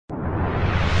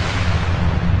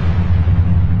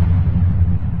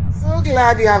so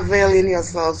glad you're availing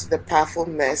yourselves to the powerful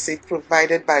message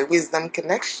provided by Wisdom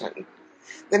Connection,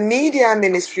 the media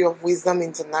ministry of Wisdom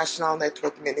International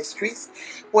Network Ministries,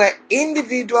 where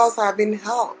individuals have been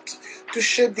helped to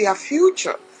shape their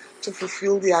future to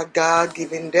fulfill their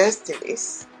God-given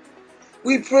destinies.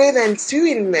 We pray the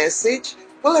ensuing message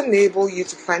will enable you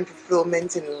to find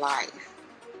fulfillment in life.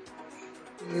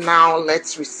 Now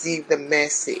let's receive the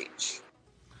message.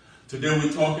 Today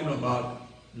we're talking about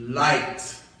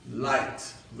light.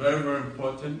 Light. Very, very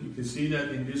important. You can see that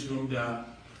in this room there are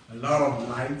a lot of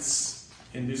lights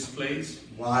in this place.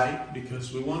 Why?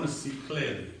 Because we want to see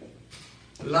clearly.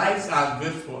 Lights are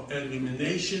good for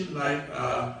illumination. Lights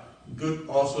are good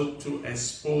also to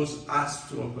expose us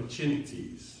to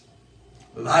opportunities.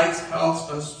 Lights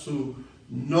helps us to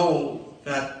know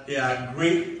that there are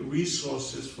great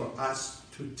resources for us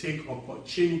to take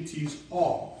opportunities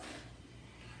of.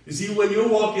 You see, when you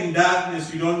walk in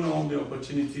darkness, you don't know the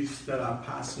opportunities that are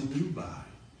passing you by.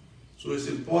 So it's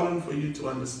important for you to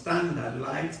understand that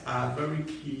lights are very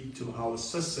key to our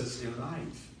success in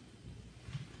life.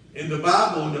 In the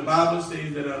Bible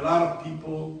says that a lot of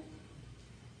people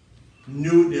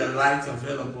knew their lights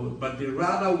available, but they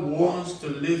rather want to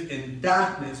live in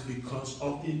darkness because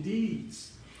of their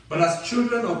deeds. But as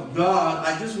children of God,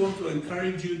 I just want to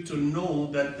encourage you to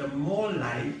know that the more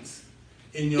light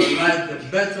in your life, the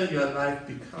better your life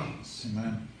becomes.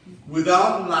 Amen.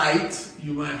 Without light,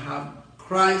 you might have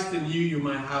Christ in you, you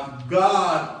might have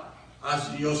God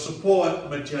as your support,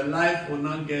 but your life will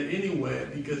not get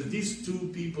anywhere because these two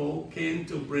people came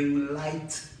to bring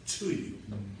light to you.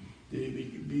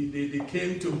 They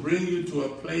came to bring you to a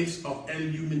place of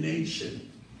illumination.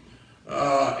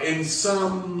 In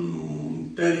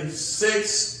Psalm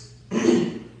 36,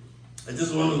 I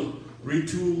just want to read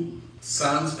two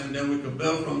Psalms and then we can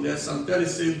build from there. Psalm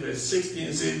 36 verse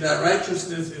 16 says that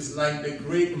righteousness is like the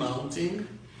great mountain.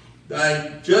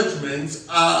 Thy judgments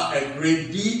are a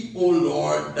great deep, O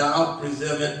Lord, thou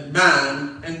preservest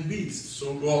man and beast.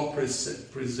 So God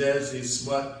preserves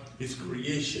his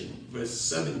creation. Verse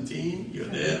 17, you're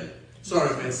there?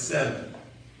 Sorry, verse 7.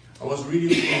 I was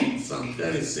reading from Psalm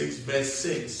 36 verse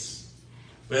 6.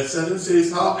 Verse 7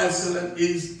 says, how excellent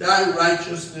is thy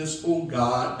righteousness, O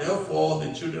God. Therefore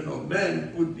the children of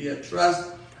men put their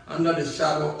trust under the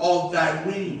shadow of thy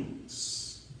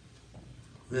wings.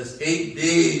 Verse 8,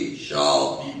 they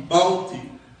shall be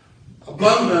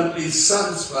abundantly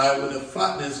satisfied with the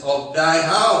fatness of thy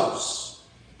house,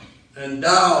 and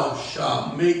thou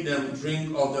shalt make them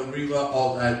drink of the river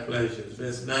of thy pleasures.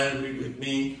 Verse 9, read with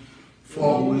me.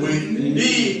 For with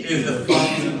thee is the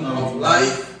fountain of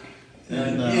life,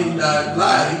 and in thy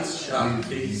light shall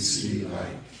they see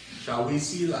light. Shall we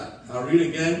see light? I'll read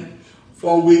again.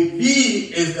 For with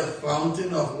thee is the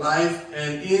fountain of life,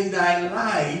 and in thy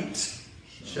light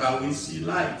shall we see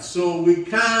light. So we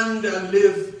can't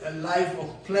live a life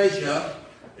of pleasure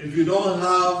if you don't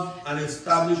have an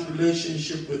established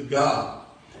relationship with God.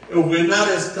 If we're not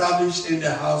established in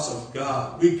the house of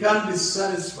God, we can't be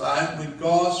satisfied with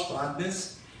God's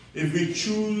fatness if we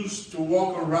choose to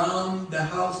walk around the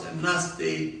house and not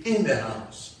stay in the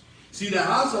house. See, the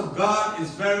house of God is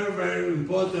very, very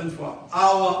important for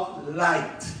our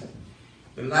light.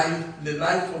 The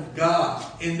life of God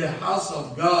in the house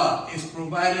of God is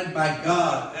provided by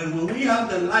God. And when we have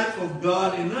the life of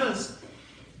God in us,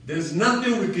 there's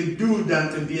nothing we can do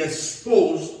than to be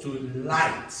exposed to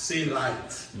light. Say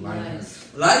light. Light.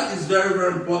 Light is very,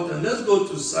 very important. Let's go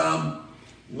to Psalm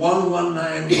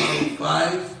 119,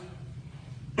 105.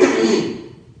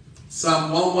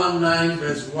 Psalm 119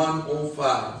 verse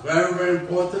 105. Very, very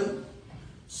important.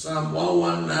 Psalm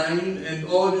 119, and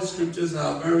all the scriptures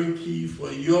are very key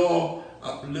for your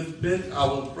upliftment. I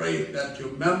will pray that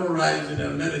you memorize it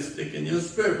and let it stick in your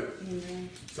spirit. Amen.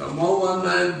 Psalm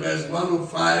 119 verse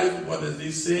 105, what does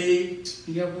it say?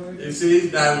 Your word. It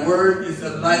says, thy word is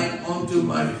a light unto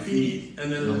my feet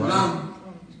and a lamp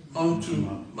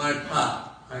unto my path.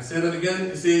 I say that again.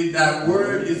 It says, thy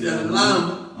word is a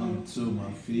lamp unto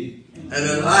my feet and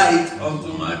a light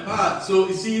unto my path. So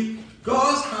you see,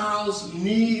 God's house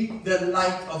needs the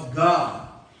light of God.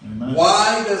 Amen.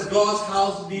 Why does God's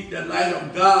house need the light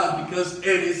of God? Because it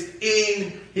is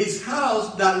in his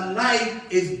house that light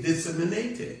is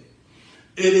disseminated.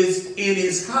 It is in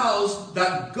his house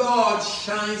that God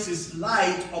shines his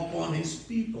light upon his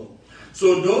people.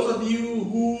 So those of you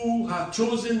who have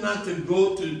chosen not to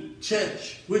go to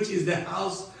church, which is the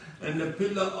house and the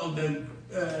pillar of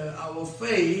our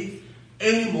faith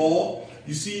anymore,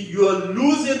 you see, you are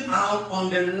losing out on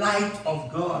the light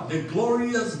of God, the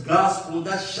glorious gospel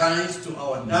that shines to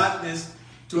our darkness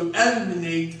to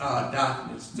eliminate our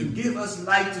darkness, to give us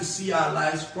light to see our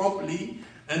lives properly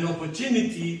and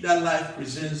opportunity that life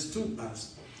presents to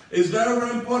us. It's very,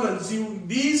 very important. See,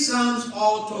 these Psalms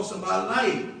all talks about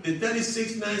light. The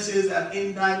 36:9 says that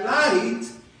in thy light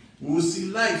we will see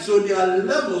light. So there are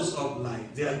levels of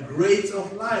light. There are grades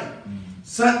of light.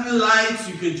 Certain lights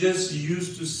you could just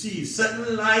use to see.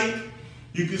 Certain light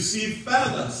you could see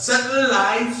further. Certain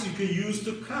lights you could use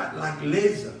to cut, like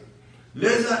laser.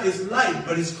 Laser is light,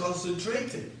 but it's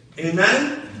concentrated.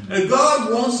 Amen? And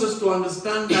God wants us to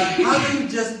understand that having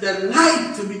just the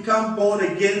light to become born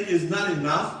again is not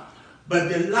enough. But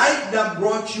the light that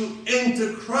brought you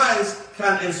into Christ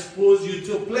can expose you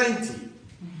to plenty.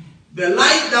 The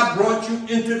light that brought you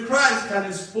into Christ can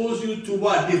expose you to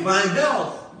what? Divine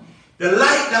health. The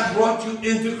light that brought you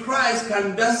into Christ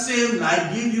can, that same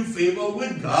light, give you favor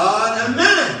with God and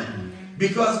man.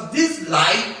 Because this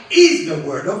light is the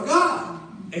Word of God.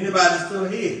 Anybody still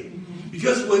here?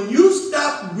 Because when you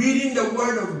stop reading the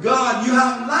Word of God, you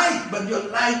have light, but your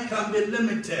light can be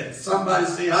limited. Somebody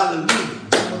say hallelujah.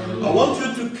 I want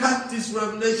you to catch this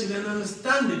revelation and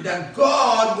understand it, that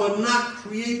God will not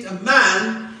create a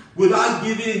man without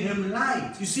giving him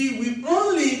light. You see, we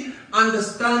only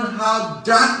understand how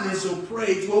darkness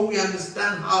operates when we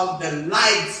understand how the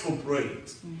lights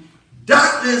operate.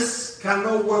 Darkness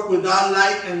cannot work without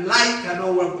light, and light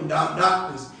cannot work without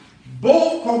darkness.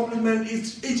 Both complement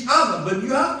each other, but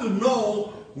you have to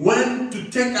know when to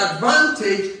take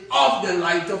advantage of the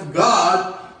light of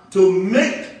God to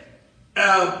make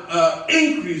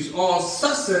increase or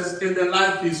success in the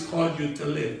life He's called you to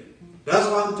live. That's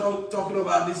why I'm talking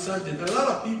about this subject. A lot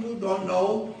of people don't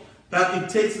know that it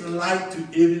takes light to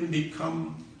even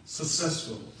become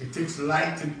successful. It takes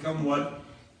light to become what?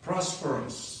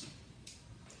 Prosperous.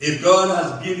 If God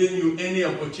has given you any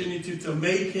opportunity to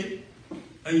make it,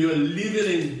 and you're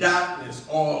living in darkness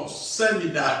or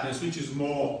semi-darkness, which is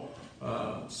more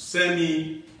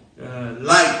semi-light,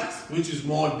 which is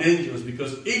more dangerous,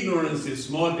 because ignorance is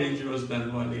more dangerous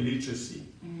than what? Illiteracy.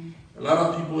 A lot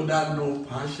of people that know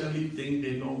partially think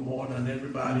they know more than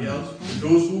everybody else.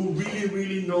 Those who really,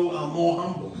 really know are more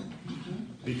humble.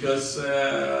 Because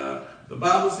the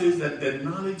Bible says that the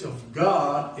knowledge of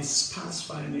God is past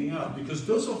finding out. Because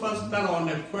those of us that are on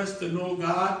a quest to know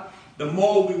God, the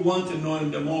more we want to know Him,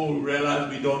 the more we realize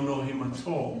we don't know Him at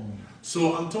all.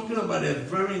 So I'm talking about a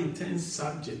very intense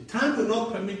subject. Time will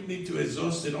not permit me to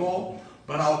exhaust it all,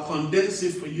 but I'll condense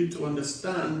it for you to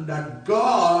understand that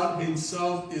God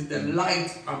Himself is the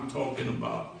light I'm talking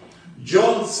about.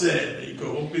 John said, you can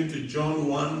open to John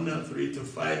 1, 3-5,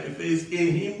 it says,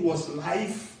 in Him was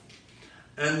life,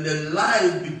 and the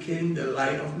life became the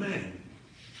light of man.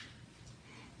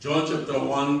 John chapter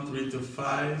 1,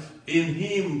 3-5. In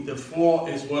Him, the 4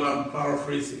 is what I'm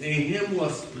paraphrasing. In Him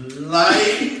was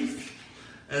life,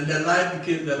 and the light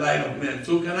became the light of men.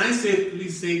 So can I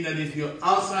please say that if you're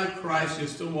outside Christ, you're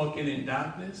still walking in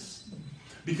darkness?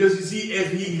 Because you see,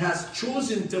 if He has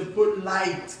chosen to put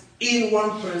light in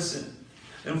one person,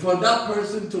 and for that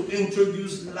person to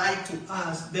introduce light to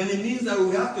us, then it means that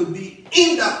we have to be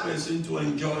in that person to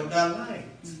enjoy that light.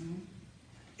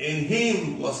 In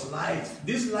Him was life.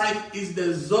 This life is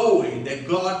the Zoe, the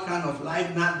God kind of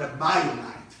life, not the bio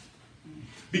life.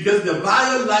 Because the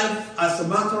bio life, as a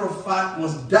matter of fact,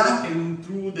 was darkened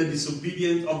through the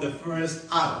disobedience of the first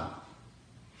Adam.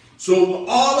 So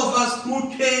all of us who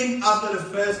came after the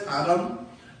first Adam,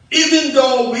 even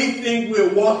though we think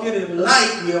we're walking in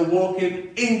light, we are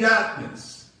walking in darkness.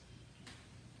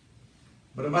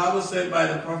 But the Bible said by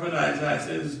the prophet Isaiah, it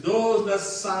says, those that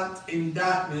sat in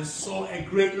darkness saw a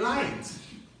great light.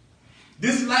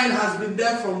 This light has been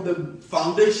there from the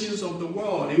foundations of the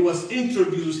world. He was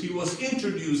introduced into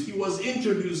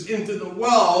the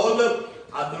world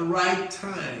at the right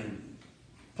time.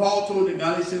 Paul told the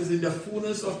Galatians, in the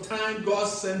fullness of time, God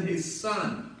sent His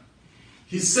Son.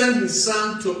 He sent His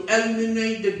Son to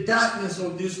eliminate the darkness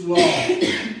of this world.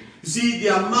 You see,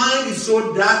 their mind is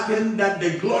so darkened that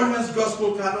the glorious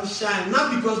gospel cannot shine.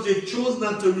 Not because they chose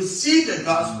not to receive the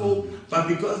gospel, but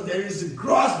because there is a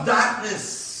gross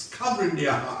darkness covering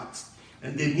their hearts.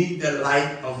 And they need the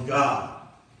light of God.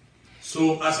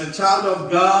 So as a child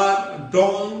of God,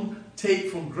 don't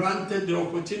take for granted the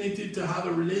opportunity to have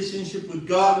a relationship with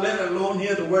God, let alone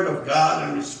hear the word of God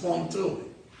and respond to it.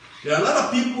 There are a lot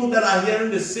of people that are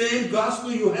hearing the same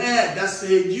gospel you heard that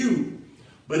saved you.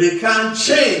 But they can't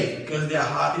change because their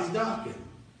heart is darkened.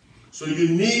 So you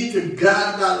need to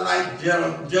guard that light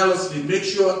jealously. Make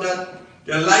sure that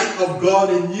the light of God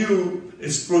in you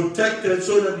is protected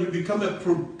so that you become a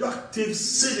productive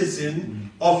citizen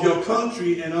of your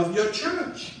country and of your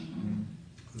church.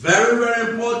 Very,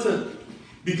 very important.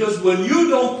 Because when you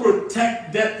don't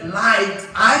protect that light,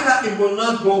 either it will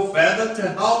not go further to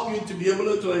help you to be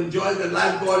able to enjoy the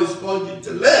life God has called you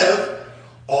to live,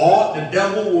 or the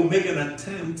devil will make an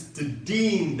attempt to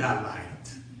dim that light.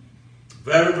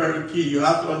 Very, very key. You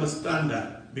have to understand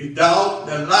that. Without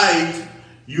the light,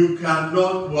 you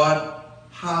cannot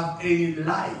have any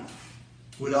life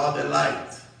without the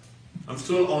light. I'm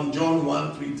still on John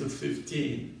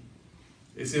 1:3-15.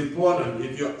 It's important.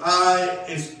 If your eye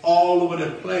is all over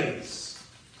the place,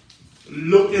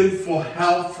 looking for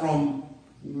help from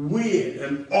weird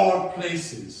and odd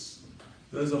places,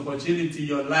 there's an opportunity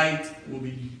your light will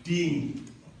be dimmed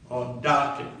or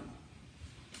darkened.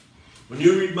 When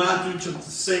you read Matthew chapter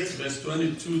 6, verse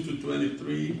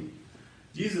 22-23,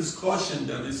 Jesus cautioned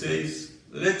them. He says,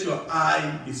 let your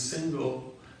eye be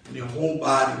single and your whole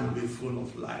body will be full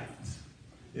of light.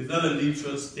 It's not a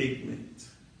literal statement.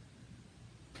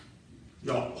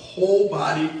 Your whole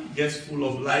body gets full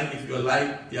of light if your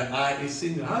eye is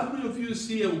single. How many of you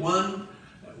see a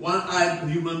one-eyed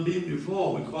human being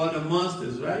before? We call them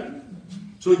monsters, right?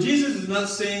 So Jesus is not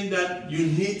saying that you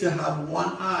need to have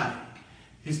one eye.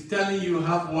 He's telling you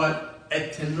have what? A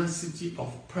tenacity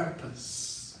of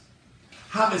purpose.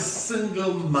 Have a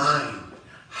single mind.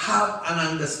 Have an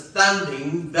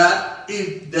understanding that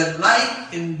if the light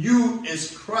in you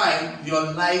is Christ,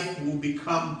 your life will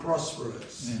become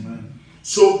prosperous. Amen.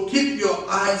 So keep your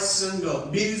eyes single.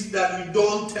 Means that you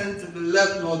don't turn to the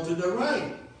left nor to the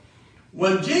right.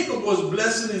 When Jacob was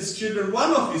blessing his children,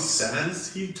 one of his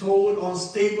sons, he told,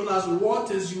 unstable as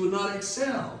waters, you will not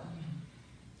excel.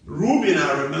 Reuben,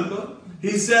 I remember,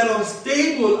 he said,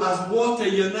 unstable as water,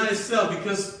 you'll not excel,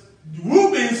 because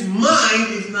Reuben's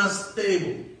mind is not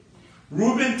stable.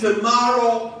 Reuben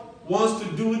tomorrow wants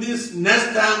to do this,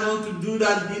 next time wants to do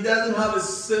that. He doesn't have a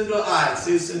single eye.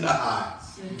 Say single eye.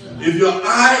 If your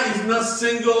eye is not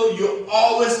single, you're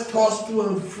always tossed to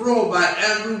and fro by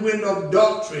every wind of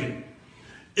doctrine.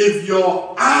 If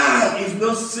your eye is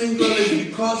not single, it's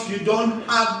because you don't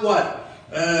have what?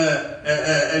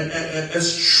 A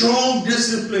strong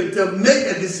discipline to make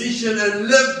a decision and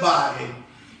live by it.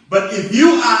 But if you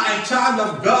are a child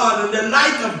of God and the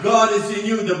light of God is in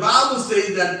you, the Bible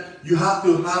says that you have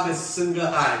to have a single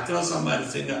eye. Tell somebody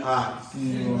single eye.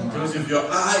 Because if your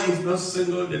eye is not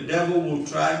single, the devil will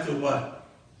try to what?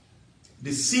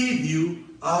 Deceive you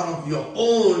out of your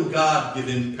own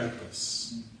God-given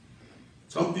purpose.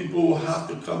 Some people will have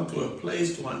to come to a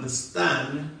place to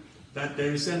understand that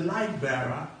there is a light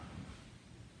bearer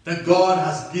that God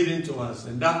has given to us,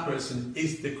 and that person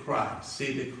is the Christ.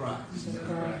 Say the Christ. The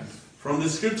Christ. From the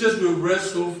scriptures we've read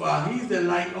so far, He is the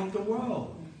light of the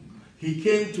world. He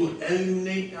came to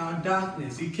eliminate our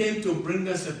darkness. He came to bring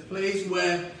us a place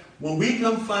where when we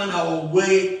can find our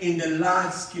way in the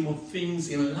large scheme of things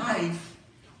in life,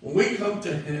 when we come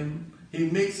to Him, He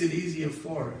makes it easier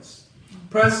for us.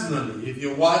 Personally, if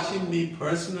you're watching me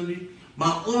personally,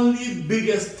 my only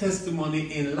biggest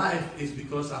testimony in life is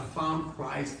because I found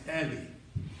Christ early.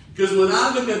 Because when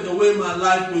I look at the way my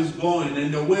life was going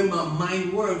and the way my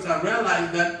mind works, I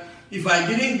realized that if I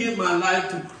didn't give my life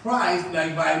to Christ,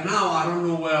 like by now, I don't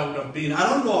know where I would have been. I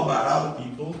don't know about other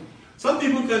people. Some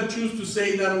people can choose to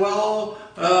say that, well,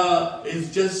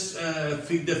 it's just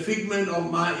the figment of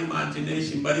my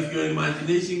imagination. But if your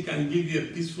imagination can give you a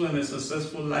peaceful and a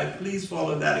successful life, please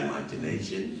follow that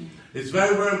imagination. It's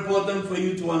very, very important for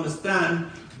you to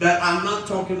understand that I'm not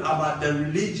talking about the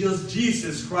religious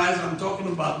Jesus Christ. I'm talking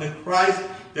about the Christ,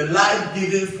 the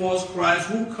life-giving false Christ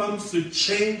who comes to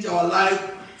change our life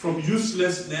from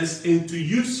uselessness into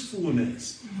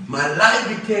usefulness. My life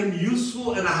became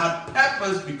useful and I had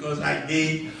purpose because I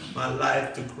gave my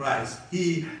life to Christ.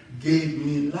 He gave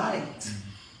me light.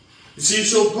 You see,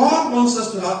 so God wants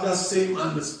us to have that same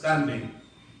understanding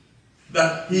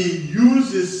that He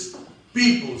uses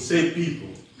people. Say people.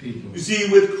 You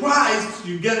see, with Christ,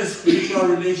 you get a spiritual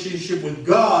relationship with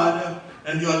God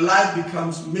and your life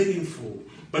becomes meaningful.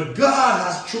 But God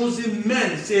has chosen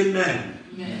men, say men,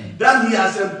 that He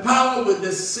has empowered with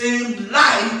the same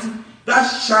light that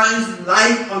shines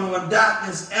light on our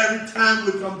darkness every time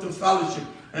we come to fellowship.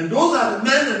 And those are the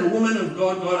men and the women of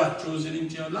God has chosen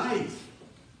into your life.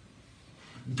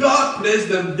 God placed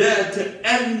them there to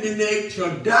eliminate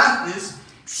your darkness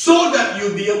so that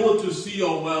you'll be able to see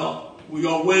your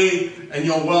way and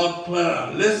your world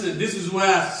clearer. Listen, this is where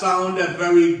I sound a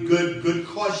very good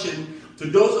caution to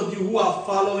those of you who are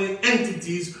following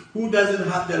entities who doesn't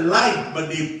have the light, but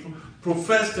they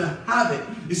profess to have it.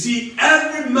 You see,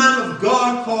 every man of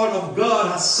God, called of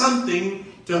God, has something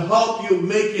to help you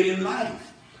make it in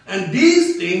life. And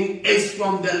these things is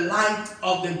from the light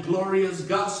of the glorious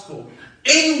gospel.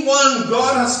 Anyone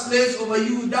God has placed over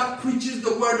you that preaches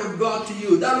the word of God to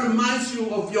you, that reminds you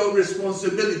of your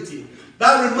responsibility,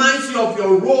 that reminds you of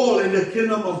your role in the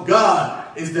kingdom of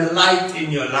God, is the light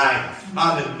in your life.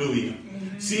 Hallelujah.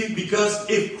 See, because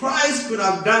if Christ could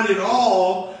have done it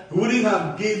all, he wouldn't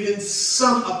have given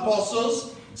some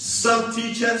apostles, some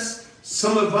teachers,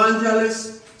 some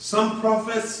evangelists, some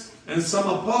prophets, and some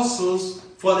apostles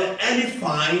for the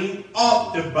edifying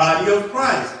of the body of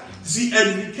Christ. See,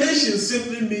 edification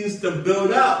simply means to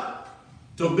build up.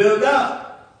 To build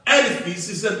up. Edifice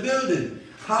is a building.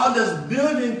 How does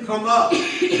building come up?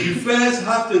 You first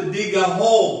have to dig a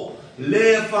hole,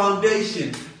 lay a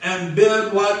foundation, and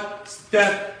build what?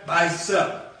 Step by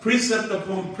step. Precept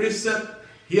upon precept.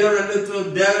 Here a little,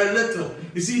 there a little.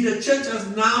 You see, the church has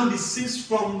now desist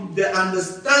from the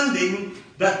understanding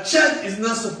that church is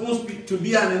not supposed to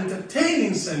be an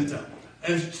entertaining center.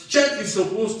 And church is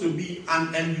supposed to be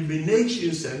an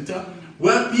illumination center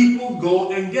where people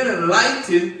go and get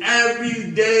enlightened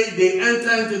every day they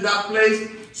enter into that place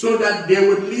so that they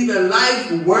would live a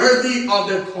life worthy of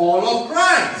the call of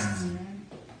Christ.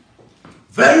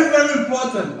 Very, very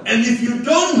important. And if you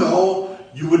don't know,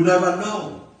 you would never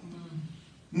know.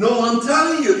 No, I'm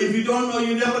telling you, if you don't know,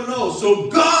 you never know. So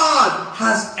God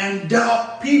has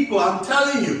endowed people, I'm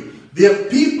telling you, there are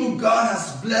people God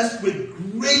has blessed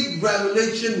with great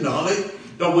revelation knowledge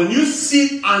that when you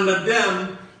sit under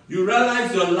them, you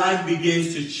realize your life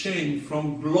begins to change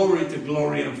from glory to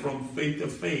glory and from faith to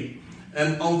faith.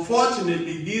 And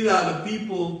unfortunately, these are the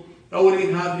people that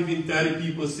wouldn't have even 30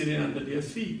 people sitting under their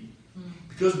feet.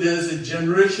 Because there's a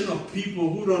generation of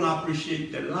people who don't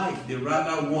appreciate the light. They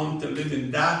rather want to live in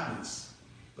darkness.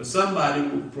 But somebody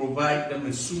will provide them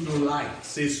a pseudo light.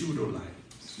 Say pseudo light.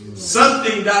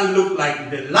 Something that looks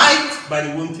like the light, but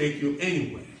it won't take you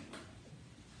anywhere.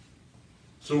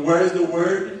 So where's the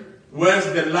word? Where's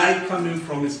the light coming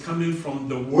from? It's coming from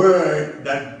the word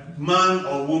that man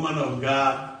or woman of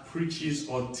God preaches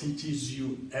or teaches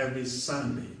you every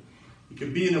Sunday. It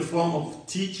could be in the form of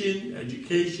teaching,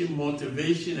 education,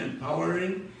 motivation,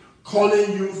 empowering,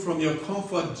 calling you from your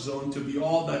comfort zone to be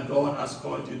all that God has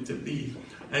called you to be.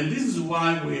 And this is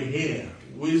why we're here.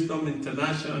 Wisdom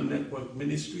International Network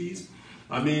Ministries.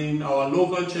 I mean, our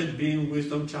local church being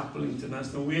Wisdom Chapel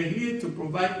International. We're here to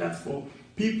provide that for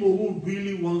people who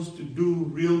really wants to do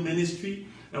real ministry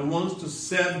and wants to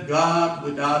serve God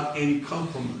without any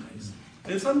compromise.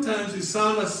 And sometimes it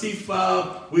sounds as if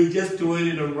we're just throwing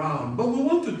it around. But we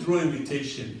want to throw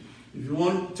invitation. If you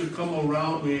want to come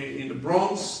around, we're in the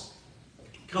Bronx.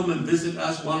 Come and visit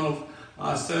us, one of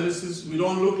our services. We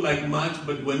don't look like much,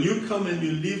 but when you come and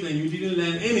you live and you didn't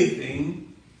learn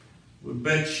anything, we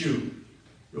bet you,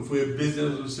 if we're a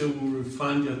business, we'll say we'll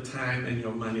refund your time and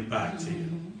your money back to you.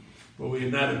 But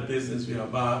we're not a business, we're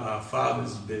about our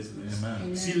Father's business.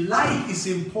 Amen. See, light is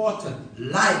important.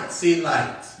 Light, say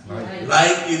light.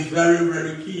 Light is very,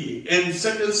 very key. In 2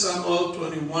 Samuel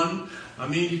 21, I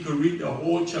mean, you could read the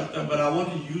whole chapter, but I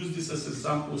want to use this as an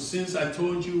example. Since I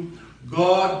told you,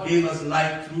 God gave us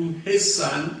light through His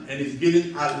Son, and He's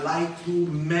giving us light through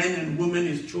men and women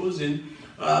He's chosen.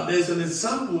 There's an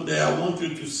example there I want you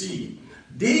to see.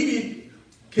 David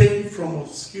came from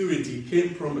obscurity,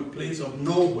 came from a place of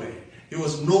nowhere. He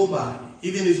was nobody.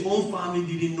 Even his own family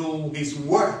didn't know his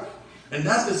work. And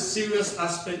that's a serious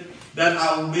aspect that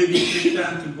I'll maybe take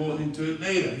time to go into it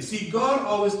later. You see, God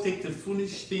always takes the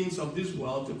foolish things of this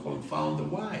world to confound the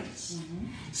wise.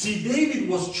 See, David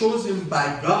was chosen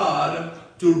by God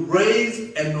to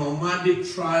raise a nomadic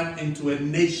tribe into a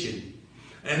nation.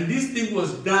 And this thing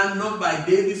was done not by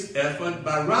David's effort,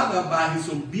 but rather by his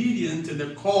obedience to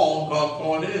the call God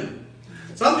called him.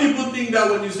 Some people think that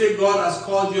when you say God has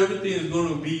called you, everything is going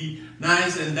to be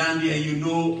nice and dandy, and you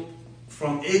know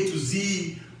from A to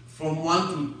Z, from 1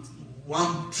 to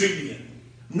 1 trillion.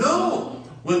 No.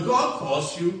 When God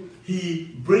calls you,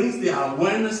 He brings the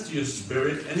awareness to your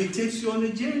spirit, and He takes you on a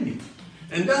journey.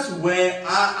 And that's where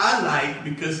I like,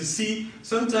 because you see,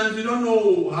 sometimes you don't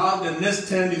know how the next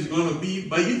turn is going to be,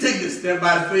 but you take the step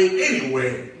by faith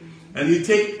anyway. And you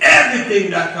take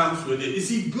everything that comes with it. You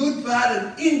see, good, bad,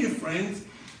 and indifference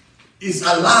is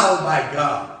allowed by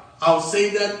God. I'll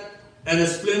say that and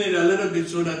explain it a little bit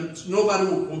so that nobody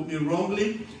will quote me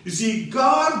wrongly. You see,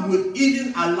 God would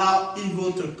even allow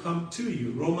evil to come to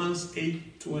you. Romans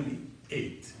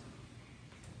 8:28.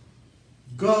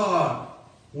 God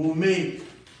will make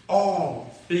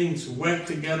all things work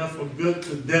together for good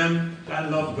to them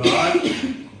that love God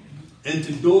and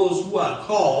to those who are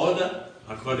called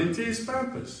according to His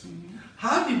purpose.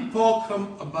 How did Paul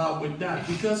come about with that?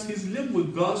 Because he's lived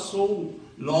with God so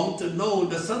long to know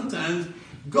that sometimes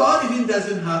God even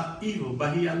doesn't have evil,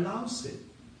 but he allows it.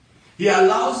 He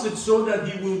allows it so that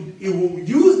he will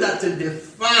use that to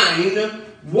define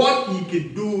what he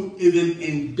could do even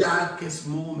in darkest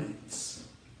moments.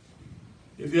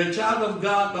 If you're a child of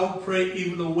God, don't pray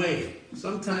evil away.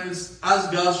 Sometimes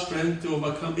ask God's strength to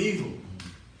overcome evil.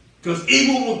 Because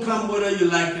evil will come whether you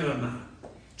like it or not.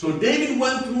 So David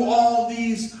went through all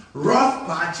these rough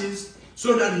patches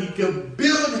so that he could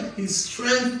build his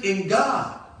strength in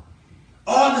God.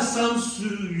 All the Psalms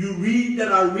you read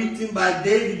that are written by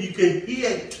David, you can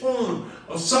hear a tone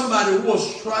of somebody who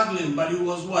was struggling, but he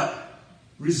was what?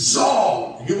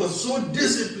 Resolved. He was so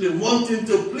disciplined, wanting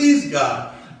to please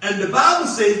God. And the Bible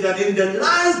says that in the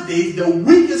last days, the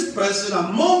weakest person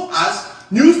among us,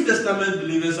 New Testament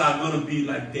believers, are going to be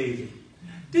like David.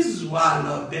 This is why I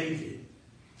love David.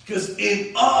 Because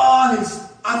in all his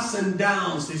ups and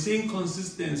downs, his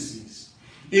inconsistencies,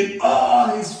 in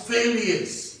all his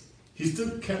failures, he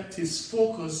still kept his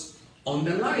focus on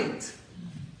the light.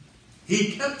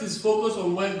 He kept his focus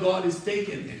on where God is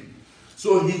taking him.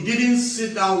 So he didn't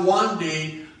sit down one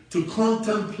day to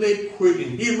contemplate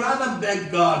quitting. He rather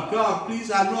begged God, God,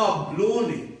 please, I know I've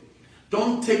blown it.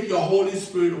 Don't take your Holy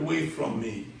Spirit away from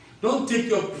me. Don't take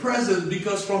your presence,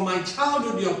 because from my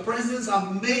childhood, your presence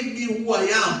has made me who I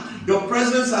am. Your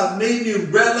presence has made me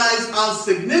realize how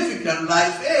significant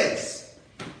life is.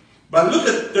 But look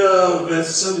at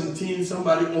verse 17.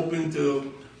 Somebody open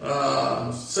to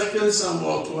 2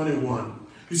 Samuel 21.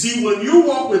 You see, when you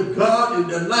walk with God in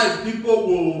the light, people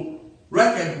will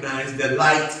recognize the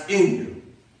light in you.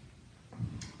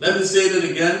 Let me say that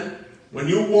again. When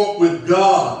you walk with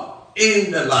God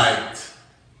in the light,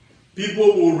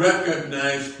 people will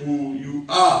recognize who you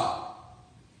are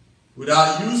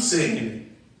without you saying it.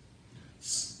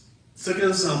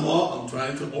 2 Samuel, I'm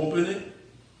trying to open it.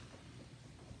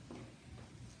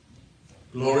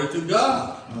 Glory to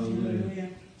God. Hallelujah.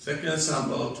 2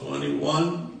 Samuel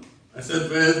 21. I said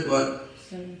verse, but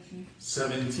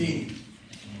 17.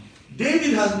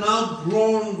 David has now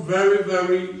grown very,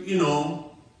 very,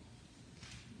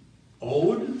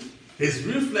 old. His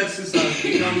reflexes have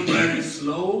become very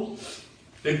slow.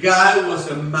 The guy was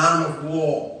a man of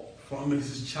war from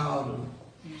his childhood.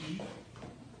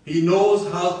 He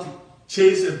knows how to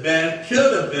chase a bear,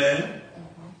 kill a bear,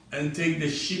 and take the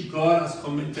sheep God has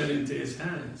committed into his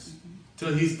hands.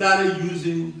 So he started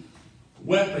using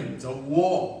weapons of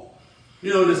war.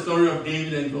 You know the story of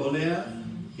David and Goliath?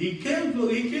 He killed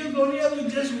Goliath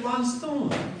with just one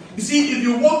stone. You see, if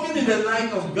you're walking in the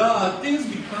light of God, things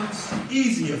become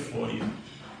easier for you.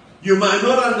 You might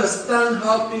not understand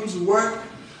how things work,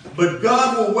 but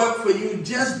God will work for you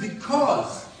just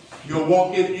because you're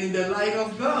walking in the light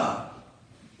of God.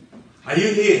 Are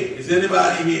you here? Is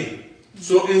anybody here?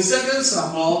 So in 2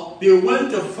 Samuel, they went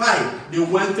to fight. They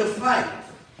went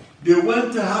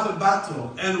to have a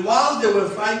battle. And while they were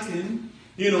fighting,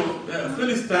 the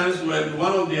Philistines were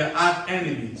one of their arch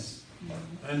enemies.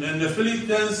 And then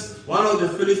one of the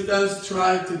Philistines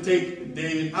tried to take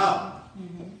David out.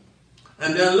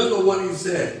 And then look at what he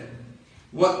said.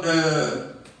 What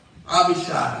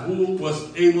Abishai, who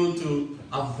was able to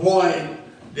avoid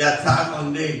the attack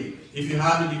on David. If you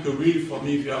have it, you can read it for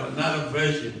me. If you have another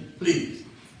version, please.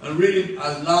 And read it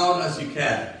as loud as you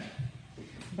can.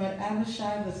 But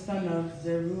Abishai, the son of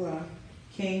Zeruiah,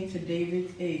 came to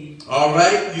David's aid. All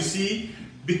right, you see,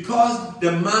 because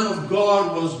the man of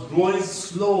God was growing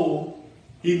slow,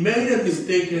 he made a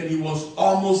mistake and he was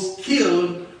almost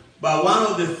killed by one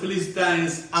of the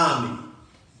Philistines' army.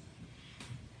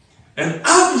 And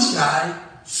Abishai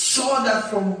saw that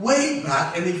from way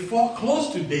back, and he fought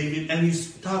close to David and he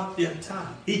stopped the attack.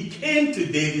 He came to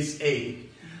David's aid.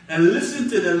 And listen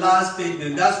to the last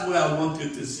statement. That's where I want you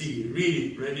to see.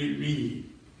 Read it. Ready? Read.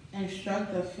 And struck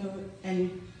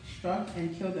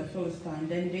and killed the Philistine.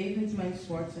 Then David men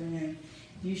swore to him,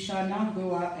 "You shall not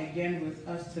go out again with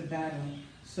us to battle,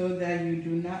 so that you do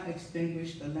not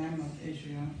extinguish the Lamb of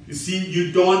Israel." You see,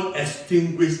 you don't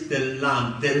extinguish the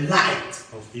Lamb, the light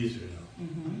of Israel.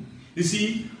 You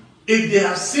see, if they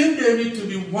have seen David to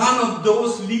be one of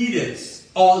those leaders,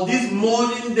 or this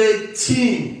modern day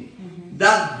team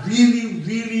that really,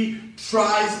 really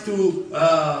tries to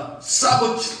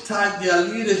sabotage their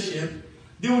leadership,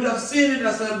 they would have seen it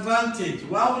as an advantage.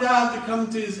 Why would I have to come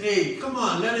to his aid? Come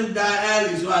on, let him die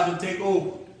early so I can take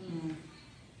over.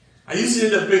 Are you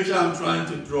seeing the picture I'm trying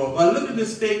to draw? But look at the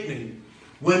statement.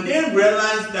 When they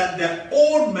realized that the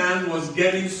old man was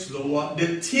getting slower,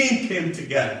 the team came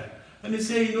together. And they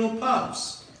say,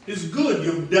 Pops, it's good.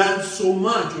 You've done so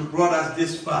much. You brought us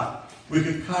this far. We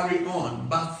could carry on.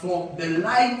 But for the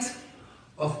light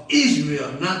of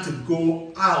Israel not to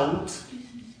go out,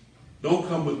 Don't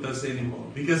come with us anymore.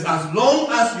 Because as long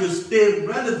as you stay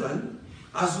relevant,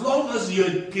 as long as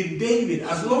you're King David,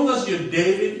 as long as you're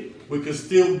David, we can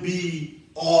still be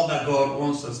all that God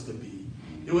wants us to be.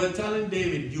 They were telling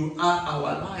David, you are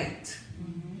our light.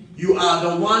 You are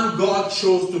the one God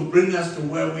chose to bring us to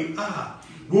where we are.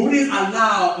 We wouldn't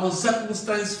allow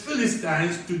uncircumcised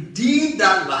Philistines to dim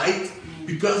that light,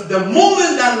 because the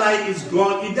moment that light is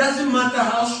gone, it doesn't matter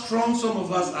how strong some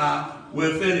of us are,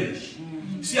 we're finished.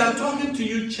 See, I'm talking to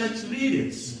you church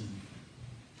leaders.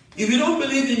 If you don't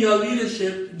believe in your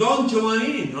leadership, don't join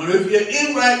in. Or if you're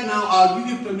in right now, I'll give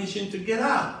you permission to get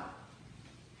out.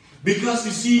 Because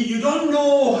you see, you don't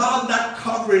know how that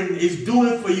covering is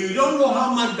doing for you. You don't know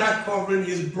how much that covering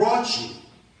has brought you.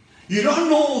 You don't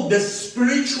know the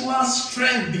spiritual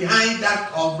strength behind that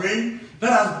covering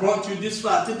that has brought you this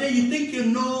far. Today you think you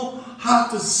know how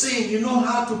to sing, you know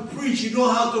how to preach, you know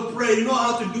how to pray, you know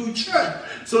how to do church.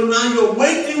 So now you're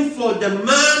waiting for the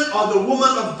man or the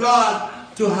woman of God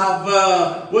to have,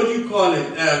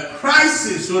 a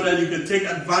crisis, so that you can take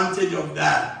advantage of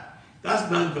that.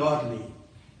 That's not godly.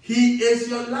 He is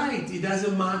your light. It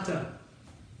doesn't matter.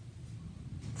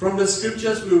 From the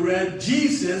scriptures we read,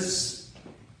 Jesus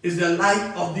is the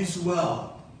light of this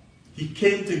world. He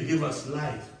came to give us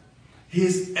life.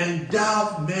 He's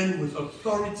endowed men with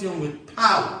authority and with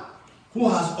power, who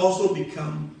has also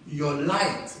become your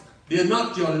light. They're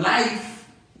not your life,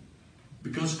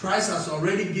 because Christ has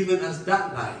already given us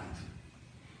that light.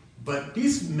 But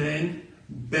these men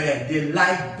they're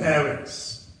light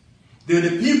bearers. They're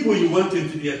the people you went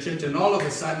into their church and all of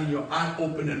a sudden your eye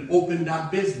opened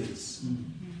that business.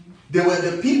 They were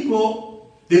the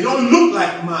people, they don't look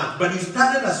like much, but you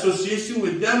started association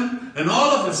with them and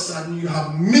all of a sudden you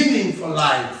have meaning for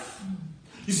life.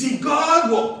 You see, God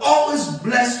will always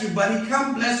bless you, but He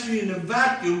can't bless you in a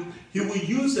vacuum. He will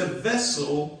use a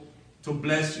vessel to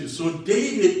bless you. So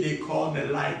David, they call the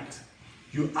light.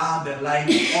 You are the light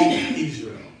of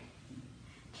Israel.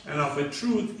 And of a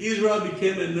truth, Israel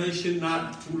became a nation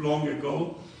not too long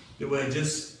ago. They were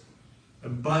just a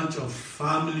bunch of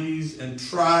families and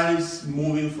tribes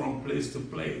moving from place to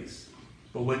place.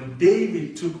 But when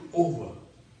David took over,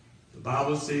 the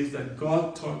Bible says that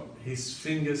God taught his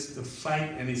fingers to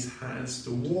fight and his hands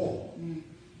to war.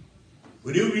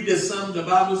 When you read the Psalm, the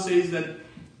Bible says that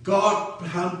God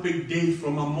handpicked David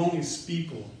from among his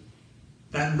people,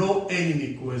 that no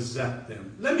enemy could exact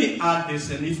them. Let me add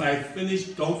this, and if I finish,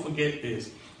 don't forget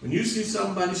this. When you see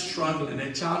somebody struggling,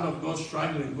 a child of God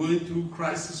struggling, going through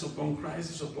crisis upon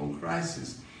crisis upon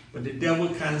crisis, but the devil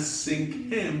can't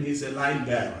sink him, he's a light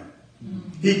bearer.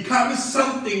 He carries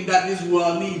something that this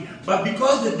world needs. But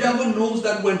because the devil knows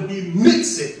that when he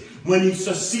mixes it, when he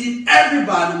succeeds,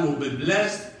 everybody will be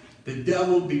blessed, the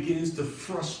devil begins to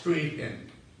frustrate him.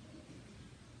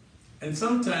 And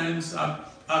sometimes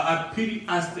I pity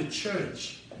us, the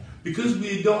church, because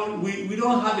we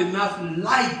don't have enough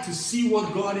light to see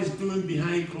what God is doing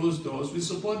behind closed doors. We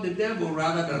support the devil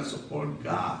rather than support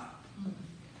God.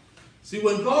 See,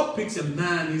 when God picks a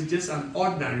man, he's just an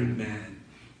ordinary man.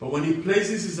 But when he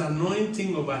places his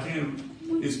anointing over him,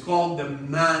 it's called the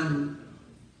man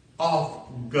of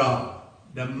God.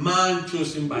 The man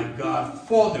chosen by God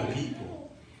for the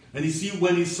people. And you see,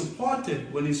 when he's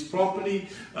supported, when he's properly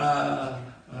helped,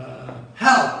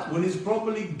 when he's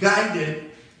properly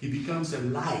guided, he becomes a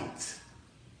light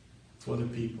for the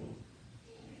people.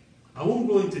 I won't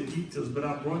go into details, but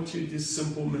I brought you this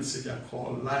simple message I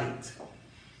call light.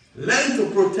 Learn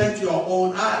to protect your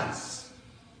own eyes,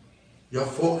 your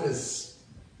focus.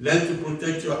 Learn to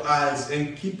protect your eyes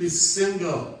and keep it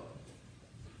single.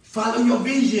 Follow your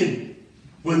vision.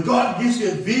 When God gives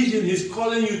you a vision, He's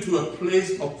calling you to a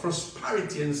place of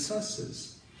prosperity and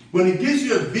success. When He gives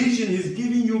you a vision, He's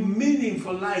giving you meaning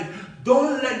for life.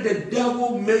 Don't let the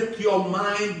devil make your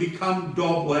mind become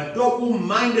double. A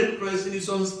double-minded person is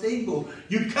unstable.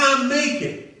 You can't make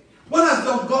it. What has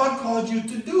God called you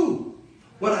to do?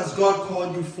 What has God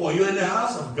called you for? You're in the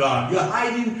house of God. You're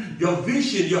hiding your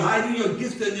vision. You're hiding your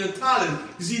gift and your talent.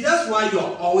 You see, that's why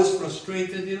you're always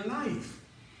frustrated in life.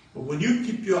 But when you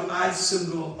keep your eyes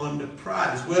single on the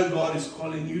prize, where God is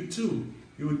calling you to,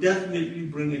 you will definitely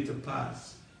bring it to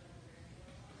pass.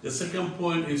 The second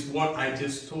point is what I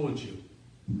just told you.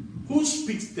 Who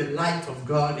speaks the light of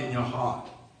God in your heart?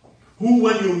 Who,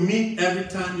 when you meet every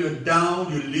time you're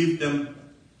down, you leave them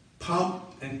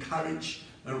pumped, encouraged,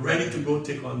 and ready to go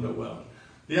take on the world?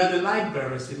 They are the light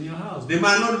bearers in your house. They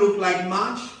might not look like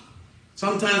much.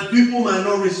 Sometimes people might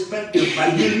not respect them,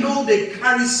 but you know they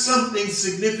carry something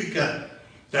significant.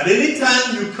 That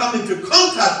anytime you come into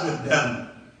contact with them,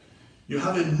 you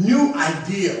have a new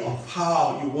idea of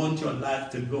how you want your life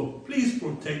to go, please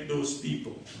protect those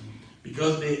people,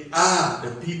 because they are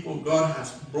the people God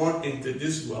has brought into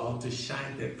this world to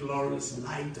shine the glorious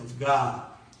light of God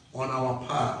on our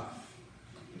path.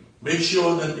 Make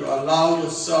sure that you allow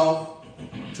yourself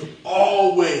to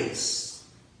always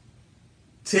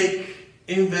take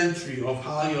inventory of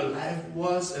how your life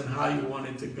was and how you want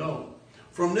it to go.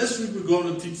 From this week, we're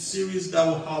going to teach a series that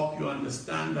will help you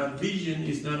understand that vision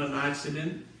is not an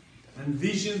accident, and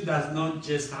vision does not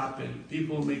just happen.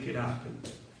 People make it happen.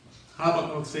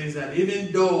 Habakkuk says that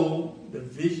even though the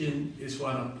vision is for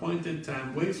an appointed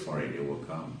time, wait for it, it will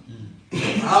come.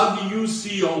 How do you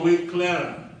see your way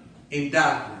clearer in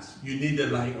darkness? You need the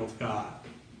light of God.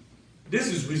 This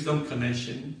is Wisdom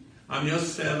Connection. I'm your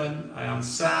servant. I am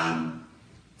Sam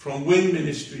from Win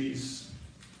Ministries.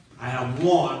 I have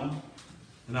won,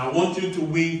 and I want you to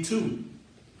win too.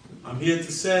 I'm here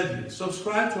to serve you.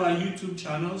 Subscribe to our YouTube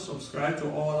channel. Subscribe to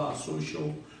all our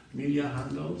social media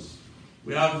handles.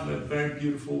 We have a very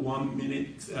beautiful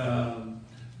 1-minute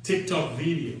TikTok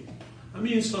video.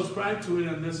 Subscribe to it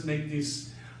and let's make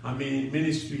this,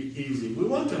 ministry easy. We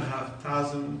want to have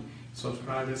 1,000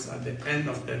 subscribers at the end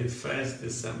of 31st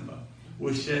December.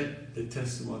 We'll share the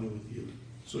testimony with you.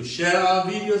 So share our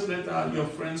videos, let your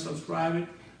friends subscribe it,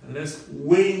 and let's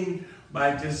win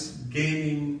by just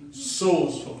gaining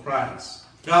souls for Christ.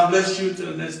 God bless you.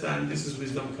 Till the next time, this is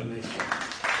Wisdom Connection.